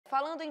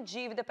Falando em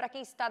dívida, para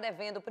quem está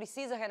devendo,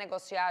 precisa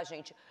renegociar,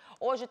 gente.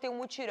 Hoje tem um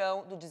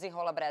mutirão do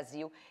Desenrola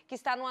Brasil, que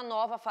está numa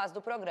nova fase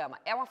do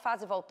programa. É uma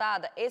fase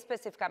voltada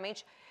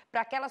especificamente para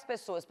aquelas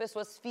pessoas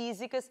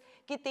físicas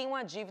que têm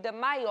uma dívida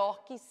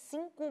maior que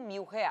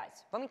R$5.000.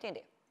 Vamos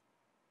entender.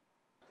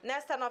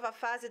 Nesta nova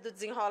fase do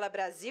Desenrola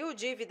Brasil,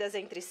 dívidas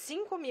entre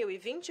R$5.000 e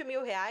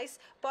R$20.000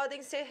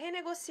 podem ser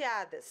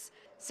renegociadas.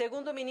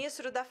 Segundo o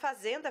ministro da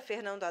Fazenda,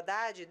 Fernando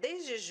Haddad,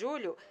 desde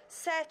julho,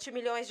 7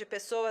 milhões de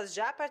pessoas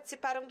já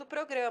participaram do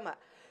programa.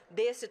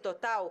 Desse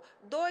total,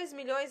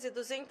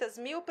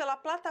 2.200.000 pela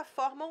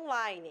plataforma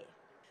online.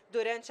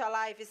 Durante a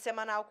live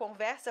semanal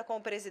Conversa com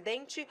o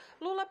presidente,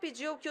 Lula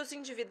pediu que os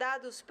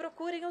endividados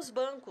procurem os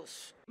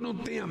bancos. Não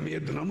tenha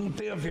medo, não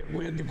tenha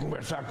vergonha de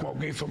conversar com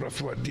alguém sobre a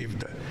sua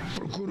dívida.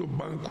 Procure o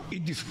banco e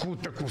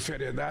discuta com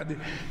seriedade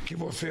que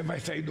você vai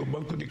sair do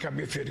banco de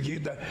cabeça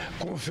erguida,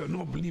 com o seu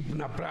nome limpo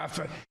na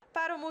praça.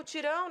 Para o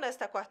mutirão,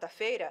 nesta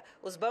quarta-feira,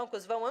 os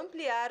bancos vão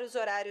ampliar os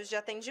horários de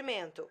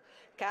atendimento.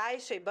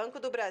 Caixa e Banco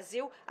do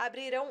Brasil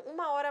abrirão 1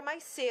 hora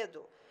mais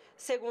cedo.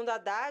 Segundo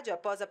Haddad,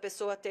 após a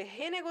pessoa ter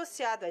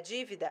renegociado a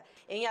dívida,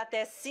 em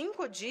até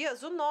 5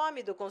 dias o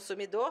nome do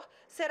consumidor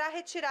será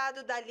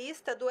retirado da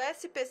lista do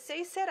SPC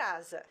e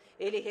Serasa.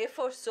 Ele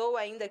reforçou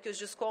ainda que os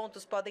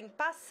descontos podem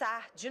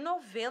passar de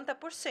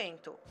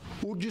 90%.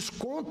 O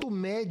desconto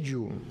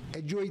médio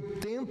é de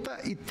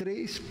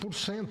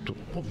 83%.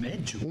 O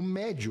médio? O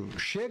médio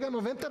chega a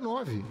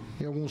 99%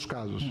 em alguns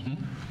casos.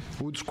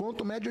 O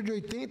desconto médio é de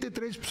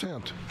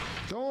 83%.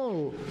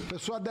 Então, a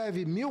pessoa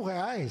deve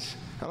R$1.000,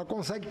 ela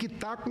consegue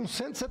quitar com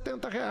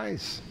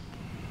R$170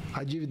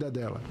 a dívida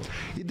dela.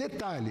 E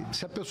detalhe,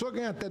 se a pessoa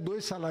ganha até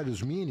 2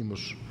 salários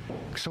mínimos,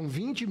 que são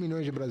 20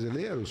 milhões de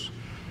brasileiros,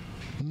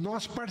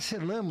 nós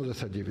parcelamos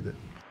essa dívida.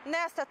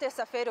 Nesta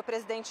terça-feira, o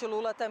presidente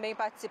Lula também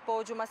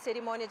participou de uma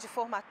cerimônia de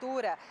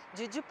formatura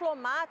de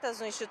diplomatas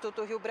no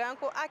Instituto Rio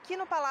Branco, aqui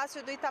no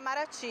Palácio do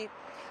Itamaraty.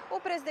 O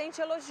presidente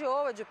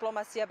elogiou a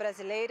diplomacia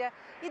brasileira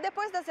e,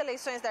 depois das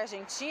eleições da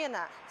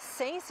Argentina,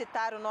 sem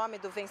citar o nome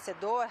do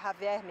vencedor,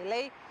 Javier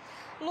Milei,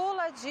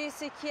 Lula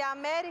disse que a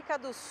América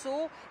do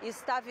Sul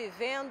está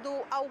vivendo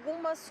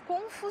algumas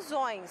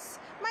confusões,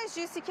 mas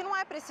disse que não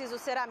é preciso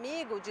ser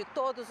amigo de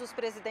todos os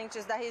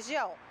presidentes da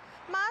região,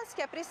 mas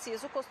que é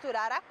preciso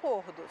costurar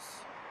acordos.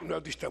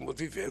 Nós estamos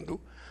vivendo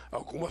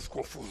algumas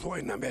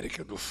confusões na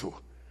América do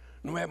Sul.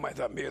 Não é mais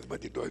a mesma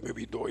de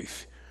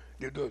 2002,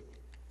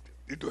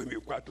 de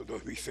 2004,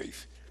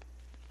 2006.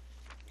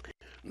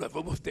 Nós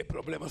vamos ter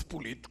problemas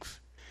políticos.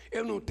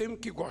 Eu não tenho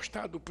que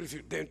gostar do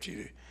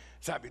presidente,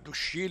 do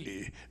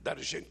Chile, da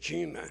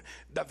Argentina,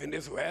 da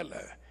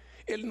Venezuela.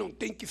 Ele não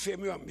tem que ser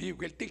meu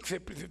amigo, ele tem que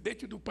ser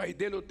presidente do país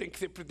dele, eu tenho que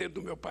ser presidente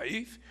do meu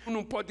país.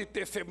 Não pode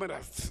ter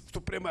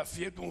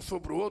supremacia de um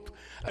sobre o outro,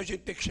 a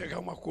gente tem que chegar a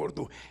um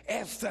acordo.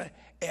 Essa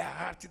é a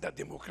arte da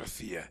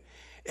democracia,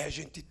 é a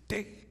gente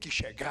ter que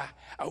chegar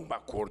a um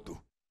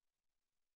acordo.